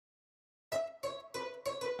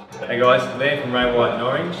Hey guys, Len from Ray White in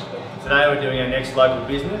Orange. Today we're doing our next local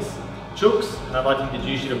business, Choox, and I'd like to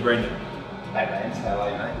introduce you to Brendan. Hey Lance, how are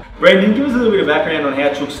you mate? Brendan, give us a little bit of background on how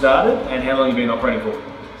Choox started and how long you've been operating for.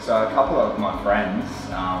 So a couple of my friends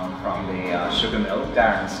from the sugar mill,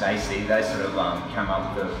 Darren and Stacey, they sort of came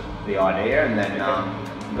up with the idea, and then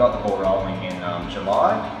we got the ball rolling in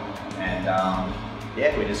July, and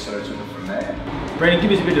yeah, we just sort of took it from there. Brendan,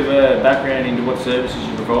 give us a bit of a background into what services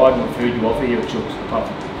you provide and what food you offer here at Choox, apart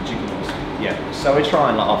from the chicken wings. Yeah, so we try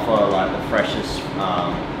and offer like the freshest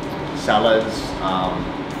salads,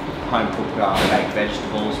 home cooked baked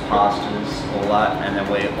vegetables, pastas, all that, and then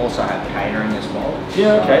we also have catering as well.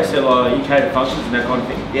 Yeah, okay, so you cater functions and that kind of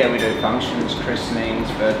thing? Yeah, we do functions, christenings,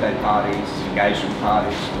 birthday parties, engagement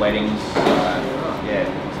parties, weddings, yeah.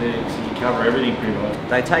 So you cover everything pretty much.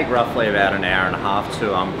 They take roughly about an hour and a half to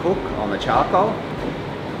cook on the charcoal.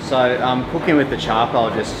 So cooking with the charcoal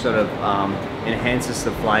just sort of enhances the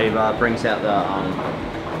flavour, brings out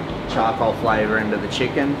the charcoal flavour into the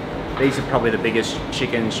chicken. These are probably the biggest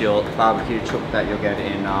chickens, barbecue chook that you'll get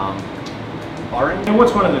in Orange. And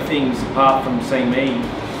what's one of the things, apart from seeing me,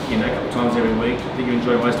 a couple of times every week, that you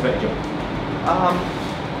enjoy most about your job?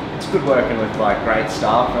 It's good working with like great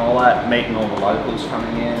staff and all that, meeting all the locals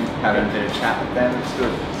coming in, having a bit of chat with them. It's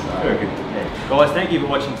good. So, very good. Yeah. Guys, thank you for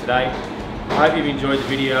watching today. I hope you've enjoyed the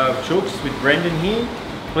video of Choox with Brendan here.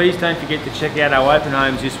 Please don't forget to check out our open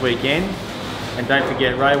homes this weekend. And don't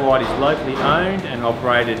forget, Ray White is locally owned and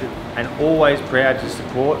operated and always proud to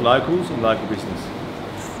support locals and local business.